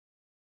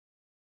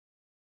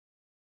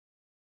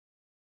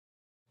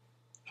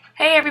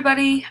Hey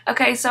everybody!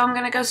 Okay, so I'm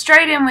going to go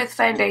straight in with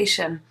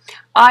foundation.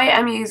 I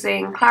am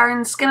using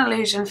Clarins Skin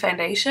Illusion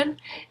Foundation.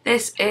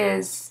 This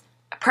is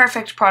a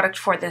perfect product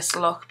for this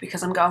look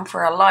because I'm going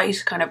for a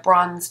light, kind of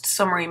bronzed,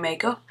 summery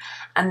makeup,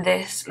 and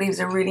this leaves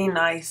a really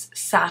nice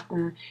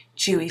satin,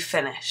 dewy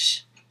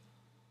finish.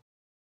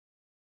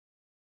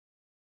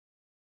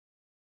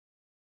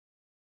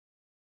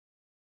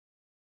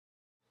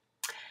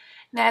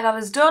 Now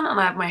that is done and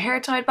I have my hair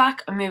tied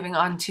back, I'm moving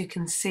on to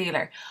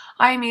concealer.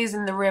 I am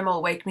using the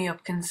Rimmel Wake Me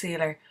Up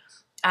Concealer,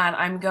 and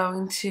I'm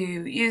going to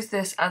use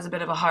this as a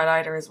bit of a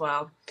highlighter as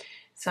well.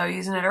 So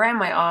using it around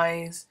my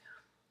eyes,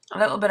 a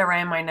little bit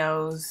around my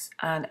nose,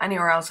 and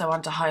anywhere else I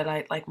want to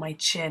highlight, like my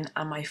chin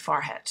and my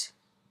forehead.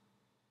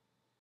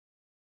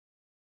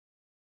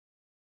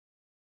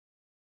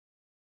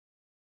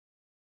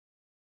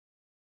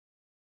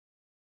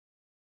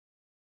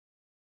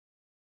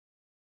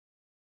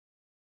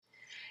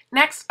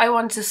 Next, I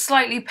want to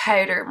slightly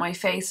powder my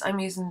face. I'm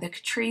using the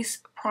Catrice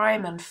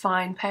Prime and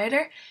Fine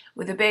powder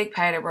with a big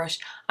powder brush.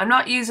 I'm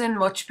not using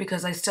much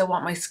because I still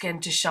want my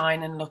skin to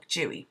shine and look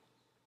dewy.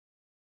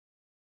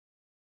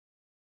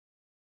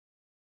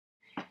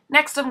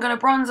 Next, I'm going to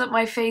bronze up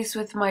my face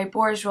with my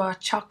Bourjois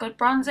chocolate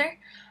bronzer,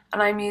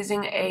 and I'm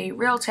using a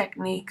Real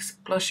Techniques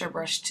blusher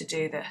brush to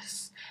do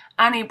this.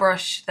 Any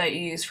brush that you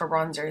use for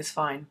bronzer is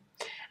fine.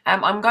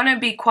 I'm going to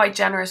be quite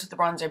generous with the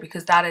bronzer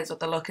because that is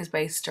what the look is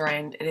based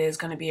around. It is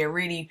going to be a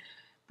really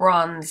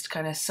bronzed,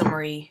 kind of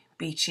summery,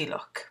 beachy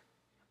look.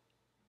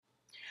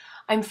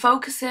 I'm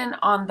focusing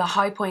on the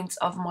high points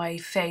of my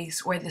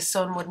face where the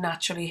sun would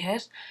naturally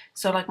hit.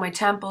 So like my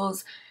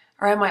temples,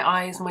 around my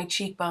eyes, my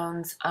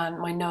cheekbones, and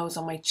my nose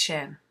on my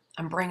chin.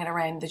 And bring it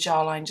around the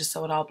jawline just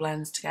so it all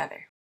blends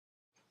together.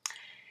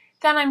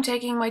 Then I'm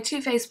taking my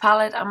Too Faced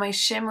palette and my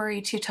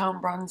shimmery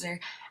two-tone bronzer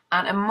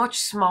and a much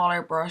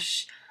smaller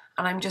brush,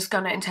 and I'm just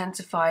going to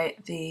intensify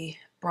the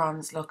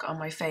bronze look on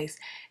my face.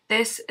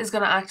 This is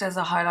going to act as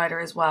a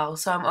highlighter as well,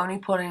 so I'm only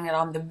putting it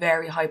on the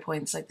very high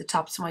points, like the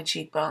tops of my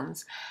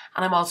cheekbones,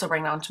 and I'm also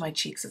bringing it onto my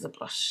cheeks as a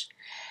blush.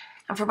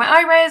 And for my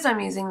eyebrows, I'm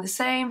using the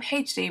same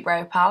HD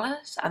brow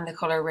palette and the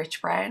colour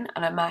Rich Brown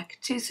and a MAC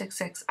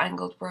 266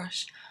 angled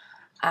brush.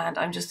 And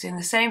I'm just doing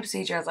the same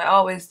procedure as I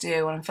always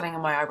do when I'm filling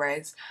in my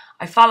eyebrows.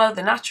 I follow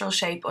the natural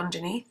shape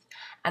underneath,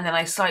 and then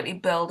I slightly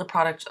build the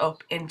product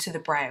up into the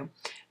brow,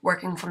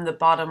 working from the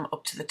bottom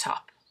up to the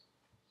top.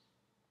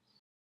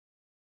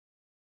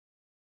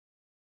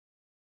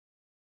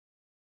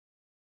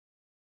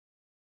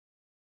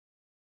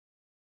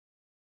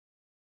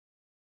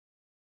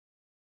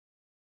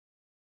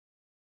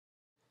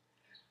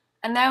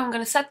 And now I'm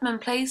going to set them in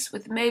place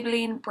with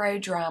Maybelline Brow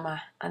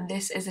Drama, and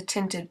this is a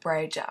tinted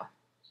brow gel.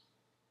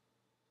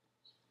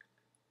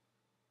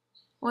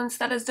 Once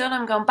that is done,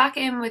 I'm going back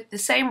in with the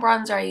same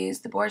bronzer I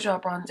used, the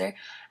Bourjois bronzer,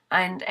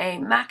 and a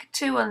MAC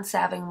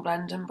 217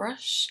 blending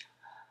brush.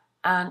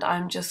 And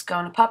I'm just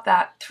going to pop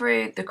that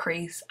through the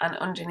crease and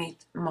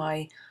underneath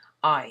my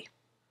eye.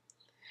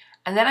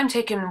 And then I'm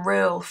taking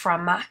Rimmel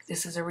from MAC,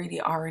 this is a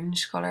really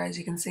orange colour as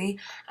you can see,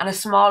 and a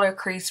smaller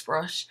crease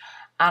brush.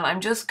 And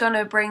I'm just going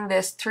to bring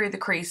this through the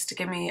crease to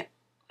give me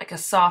like a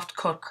soft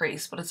cut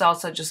crease, but it's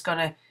also just going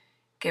to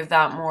give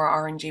that more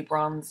orangey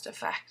bronzed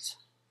effect.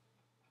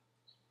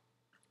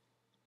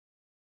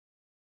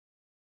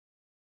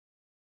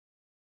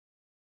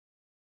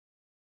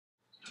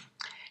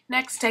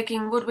 Next,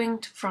 taking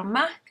Woodwinked from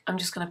MAC, I'm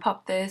just going to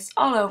pop this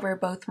all over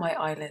both my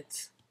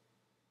eyelids.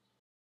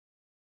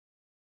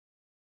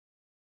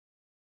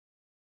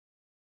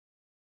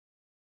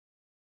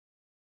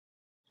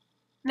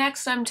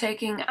 Next, I'm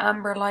taking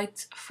Amber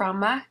Lights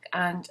from MAC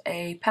and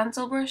a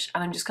pencil brush,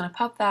 and I'm just going to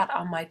pop that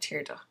on my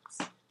tear ducts.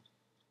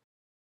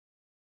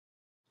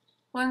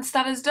 Once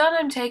that is done,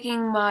 I'm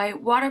taking my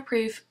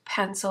waterproof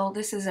pencil,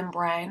 this is in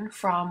brown,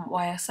 from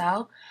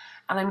YSL,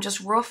 and I'm just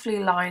roughly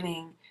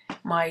lining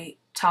my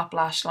top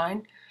lash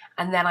line,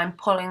 and then I'm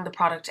pulling the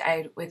product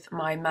out with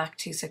my MAC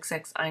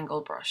 266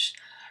 angle brush.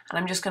 And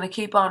I'm just going to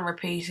keep on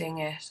repeating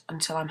it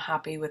until I'm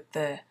happy with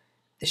the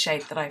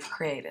shape that I've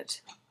created.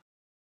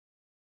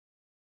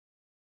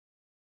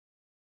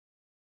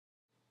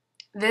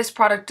 This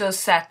product does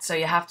set, so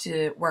you have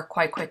to work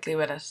quite quickly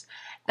with it.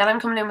 Then I'm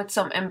coming in with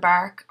some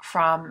Embark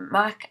from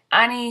MAC.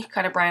 Any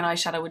kind of brown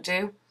eyeshadow would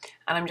do.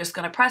 And I'm just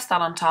going to press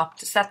that on top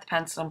to set the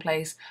pencil in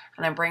place,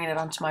 and I'm bringing it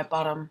onto my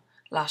bottom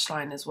lash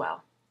line as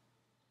well.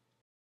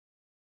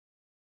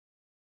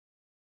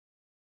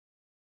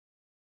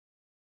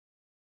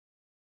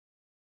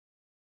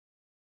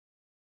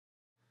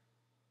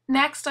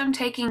 Next, I'm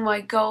taking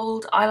my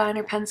gold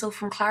eyeliner pencil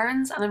from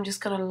Clarins, and I'm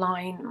just going to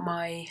line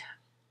my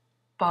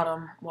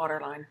bottom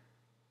waterline.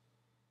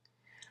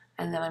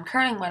 And then I'm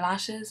curling my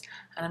lashes,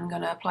 and I'm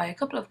going to apply a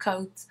couple of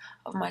coats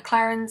of my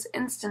Clarins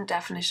Instant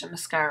Definition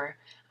Mascara,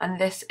 and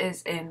this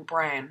is in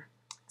brown,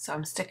 so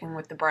I'm sticking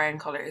with the brown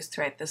colours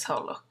throughout this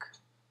whole look.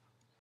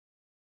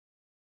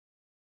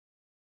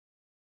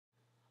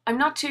 I'm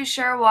not too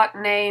sure what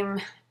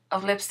name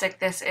of lipstick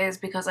this is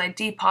because I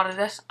depotted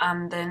it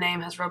and the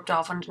name has rubbed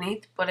off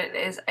underneath, but it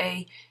is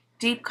a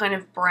deep kind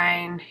of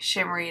brown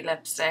shimmery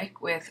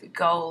lipstick with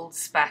gold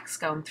specks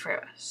going through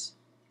it.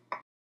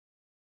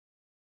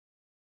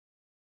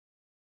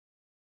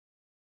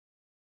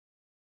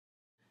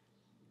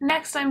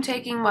 Next, I'm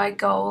taking my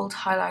gold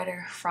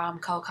highlighter from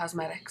Kohl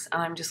and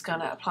I'm just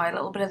going to apply a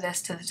little bit of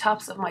this to the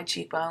tops of my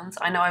cheekbones.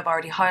 I know I've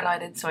already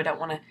highlighted, so I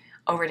don't want to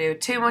overdo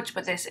it too much,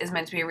 but this is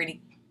meant to be a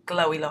really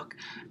glowy look,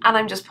 and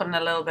I'm just putting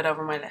a little bit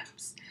over my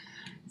lips.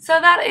 So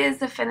that is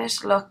the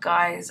finished look,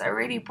 guys. A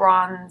really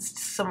bronzed,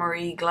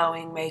 summery,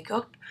 glowing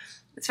makeup.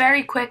 It's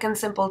very quick and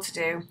simple to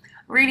do.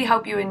 Really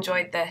hope you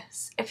enjoyed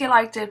this. If you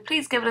liked it,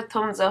 please give it a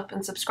thumbs up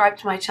and subscribe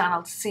to my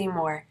channel to see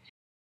more.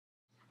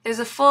 There's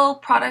a full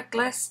product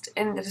list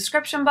in the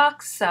description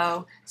box,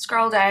 so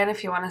scroll down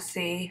if you want to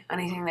see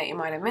anything that you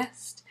might have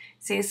missed.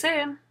 See you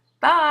soon.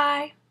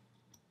 Bye!